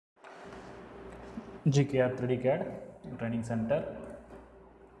GKR 3D CAD training centre.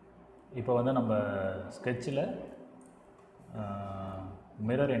 இப்போ வந்து நம்ம ஸ்கெட்சில்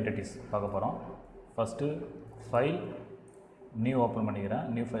மிரர் என்டிட்டிஸ் பார்க்க போகிறோம். ஃபஸ்ட்டு ஃபைல் நியூ ஓப்பன் பண்ணிக்கிறேன்.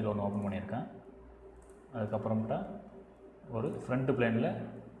 நியூ ஃபைல் ஒன்று ஓப்பன் பண்ணியிருக்கேன். அதுக்கப்புறமேட்டா ஒரு ஃப்ரண்ட் பிளேனில்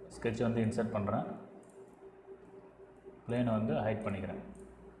ஸ்கெட்சை வந்து இன்சர்ட் பண்ணுறேன். பிளேனை வந்து ஹைட் பண்ணிக்கிறேன்.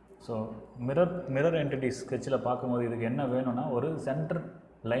 ஸோ மிரர் என்டிட்டிஸ் ஸ்கெட்சில் பார்க்கும்போது இதுக்கு என்ன வேணும்னா ஒரு சென்டர்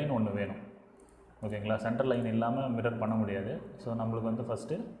லைன் ஒன்று வேணும். ஓகேங்களா? சென்டர் லைன் இல்லாமல் மிரர் பண்ண முடியாது. ஸோ நம்மளுக்கு வந்து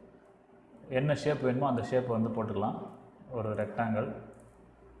ஃபஸ்ட்டு என்ன ஷேப் வேணுமோ அந்த ஷேப்பை வந்து போட்டுக்கலாம். ஒரு ரெக்டாங்கிள்,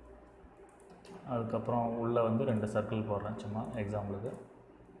 அதுக்கப்புறம் உள்ளே வந்து 2 சர்க்கிள் போடுறேன். சும்மா எக்ஸாம்பிளுக்கு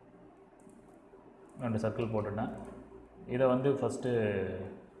 2 சர்க்கிள் போட்டுட்டேன். இதை வந்து ஃபஸ்ட்டு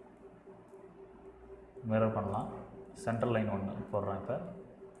மிரர் பண்ணலாம். சென்டர் லைன் ஒன்று போடுறேன். இப்போ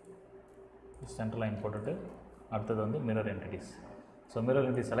சென்டர் லைன் போட்டுட்டு அடுத்தது வந்து mirror entities. So mirror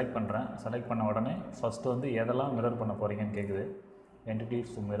entity select பண்ணுறேன். செலக்ட் பண்ண உடனே ஃபஸ்ட்டு வந்து எதெல்லாம் மிரர் பண்ண போகிறீங்கன்னு கேட்குது.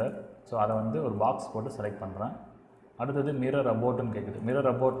 Entities to mirror. ஸோ அதை வந்து ஒரு பாக்ஸ் போட்டு செலக்ட் பண்ணுறேன். அடுத்தது மிரர் அபோட்னு கேட்குது. மிரர்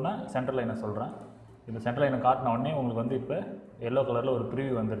அபோட்னா சென்டர் லைனை சொல்கிறேன். இந்த சென்டர் லைனை காட்டின உடனே உங்களுக்கு வந்து இப்போ எல்லோ கலரில் ஒரு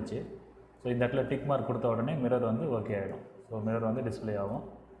ப்ரிவியூ வந்துருச்சு. ஸோ இந்த இடத்துல டிக் மார்க் கொடுத்த உடனே மிரர் வந்து ஓகே ஆகிடும். ஸோ மிரர் வந்து டிஸ்பிளே ஆகும்.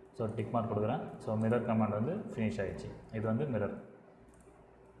 ஸோ டிக் மார்க் கொடுக்குறேன். ஸோ மிரர் கமாண்ட் வந்து ஃபினிஷ் ஆகிடுச்சு. இது வந்து மிரர்.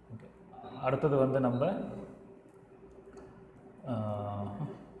 ஓகே, அடுத்தது வந்து நம்ம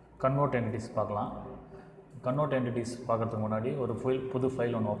கன்வெர்ட் என்டிட்டிஸ் பார்க்கலாம். கன்வெர்ட் என்டிட்டிஸ் பார்க்குறதுக்கு முன்னாடி ஒரு புது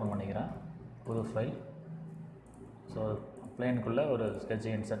ஃபைல் ஒன்று ஓப்பன் பண்ணிக்கிறேன். புது ஃபைல். ஸோ பிளேனுக்குள்ளே ஒரு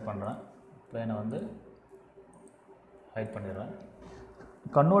ஸ்கெட்சை இன்சர்ட் பண்ணுறேன். பிளேனை வந்து ஹைட் பண்ணிடுறேன்.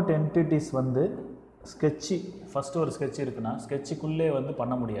 கன்வெர்ட் என்டிட்டிஸ் வந்து ஸ்கெட்சி ஃபஸ்ட்டு ஒரு ஸ்கெட்ச் இருக்குன்னா ஸ்கெட்சுக்குள்ளே வந்து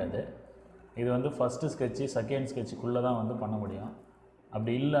பண்ண முடியாது. இது வந்து ஃபஸ்ட்டு ஸ்கெட்சு செகண்ட் ஸ்கெட்சுக்குள்ளே தான் வந்து பண்ண முடியும்.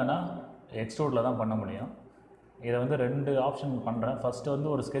 அப்படி இல்லைன்னா எக்ஸ்ட்ரூடில் தான் பண்ண முடியும். இதை வந்து 2 ஆப்ஷன் பண்ணுறேன். ஃபஸ்ட்டு வந்து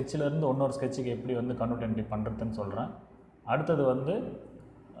ஒரு ஸ்கெட்சிலேருந்து இன்னொரு ஸ்கெட்சுக்கு எப்படி வந்து கன்வெர்ட் என்டிட்டி பண்ணுறதுன்னு சொல்கிறேன். அடுத்தது வந்து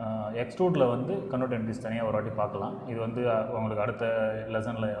எக்ஸ்ட்ரூடில் வந்து கன்வெர்ட் என்டிட்டிஸ் தனியாக ஒரு வாட்டி பார்க்கலாம். இது வந்து உங்களுக்கு அடுத்த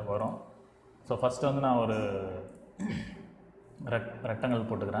லெசனில் வரும். ஸோ ஃபஸ்ட்டு வந்து நான் ஒரு ரெக்டாங்கிள்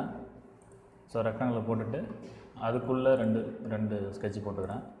போட்டுக்கிறேன். ஸோ ரெக்டாங்கிள் போட்டுட்டு அதுக்குள்ளே ரெண்டு ஸ்கெட்சு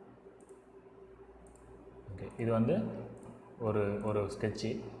போட்டுக்கிறேன். ஓகே, இது வந்து ஒரு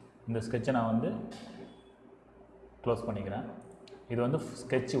ஸ்கெட்சு. இந்த ஸ்கெட்சை நான் வந்து க்ளோஸ் பண்ணிக்கிறேன். இது வந்து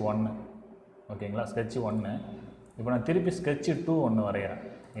ஸ்கெட்சு 1. ஓகேங்களா? ஸ்கெட்சு 1. இப்போ நான் திருப்பி ஸ்கெட்சு 2 ஒன்று வரைகிறேன்.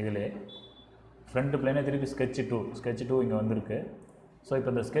 இதிலே ஃப்ரண்ட் பிளேனே திருப்பி ஸ்கெட்சு 2 இங்கே வந்திருக்கு. ஸோ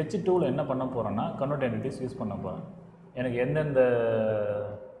இப்போ இந்த ஸ்கெட்சு 2ல் என்ன பண்ண போகிறேன்னா கன்வெர்ட் என்டிட்டிஸ் யூஸ் பண்ண போகிறேன். எனக்கு எந்தெந்த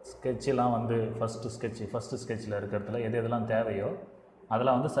ஸ்கெட்செலாம் வந்து ஃபஸ்ட்டு ஸ்கெட்சில் இருக்கிறதுல எதெல்லாம் தேவையோ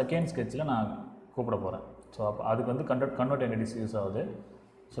அதெல்லாம் வந்து செகண்ட் ஸ்கெட்சில் நான் கூப்பிட போகிறேன். ஸோ அப்போ அதுக்கு வந்து கன்வெர்ட் என்டிட்டிஸ் யூஸ் ஆகுது.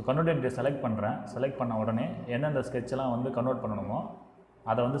 ஸோ கன்வெர்ட் என்டிட்டி செலக்ட் பண்ணுறேன். செலக்ட் பண்ண உடனே எந்தெந்த ஸ்கெட்செலாம் வந்து கன்வெர்ட் பண்ணணுமோ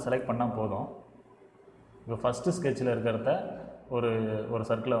அதை வந்து செலக்ட் பண்ணால் போதும். இப்போ ஃபஸ்ட்டு ஸ்கெட்சில் இருக்கிறத ஒரு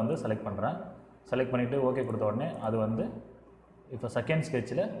சர்க்கிளை வந்து செலக்ட் பண்ணுறேன். செலக்ட் பண்ணிவிட்டு ஓகே கொடுத்த உடனே அது வந்து இப்போ செகண்ட்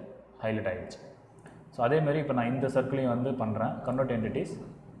ஸ்கெட்சில் ஹைலைட் ஆகிடுச்சு. ஸோ அதேமாரி இப்போ நான் இந்த சர்க்கிளையும் வந்து பண்ணுறேன். கன்வெர்ட் என்டிட்டிஸ்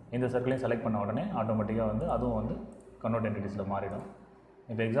இந்த சர்க்கிளையும் செலக்ட் பண்ண உடனே ஆட்டோமேட்டிக்காக வந்து அதுவும் வந்து கன்வெர்ட் என்டிட்டிஸில் மாறிடும்.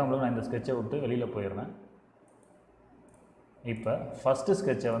 இப்போ எக்ஸாம்பிளுக்கு நான் இந்த ஸ்கெட்சை விட்டு வெளியில் போயிடுறேன். இப்போ ஃபஸ்ட்டு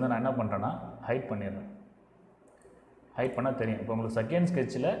ஸ்கெட்சை வந்து நான் என்ன பண்ணுறேன்னா ஹைட் பண்ணிடுறேன். ஹைட் பண்ணால் தெரியும். இப்போ உங்களுக்கு செகண்ட்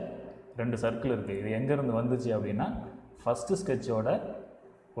ஸ்கெட்சில் 2 சர்க்கிள் இருக்குது. இது எங்கேருந்து வந்துச்சு அப்படின்னா ஃபஸ்ட்டு ஸ்கெட்சோட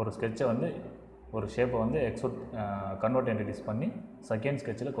ஒரு ஸ்கெட்சை வந்து ஒரு ஷேப்பை வந்து கன்வெர்ட் என்டிட்டிஸ் பண்ணி செகண்ட்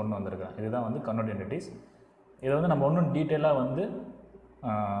ஸ்கெட்சில் கொண்டு வந்திருக்கேன். இதுதான் வந்து கன்வெர்ட் என்டிட்டிஸ். இதை வந்து நம்ம இன்னும் டீட்டெயிலாக வந்து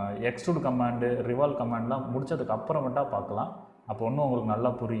எக்ஸ்ட்ரூட் கமாண்டு, ரிவால்வ் கமாண்ட்லாம் முடித்ததுக்கு அப்புறமேட்டா பார்க்கலாம். அப்போ இன்னும் உங்களுக்கு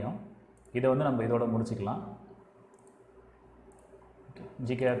நல்லா புரியும். இதை வந்து நம்ம இதோட முடிச்சுக்கலாம்.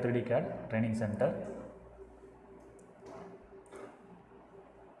 GKR 3D CAD training centre.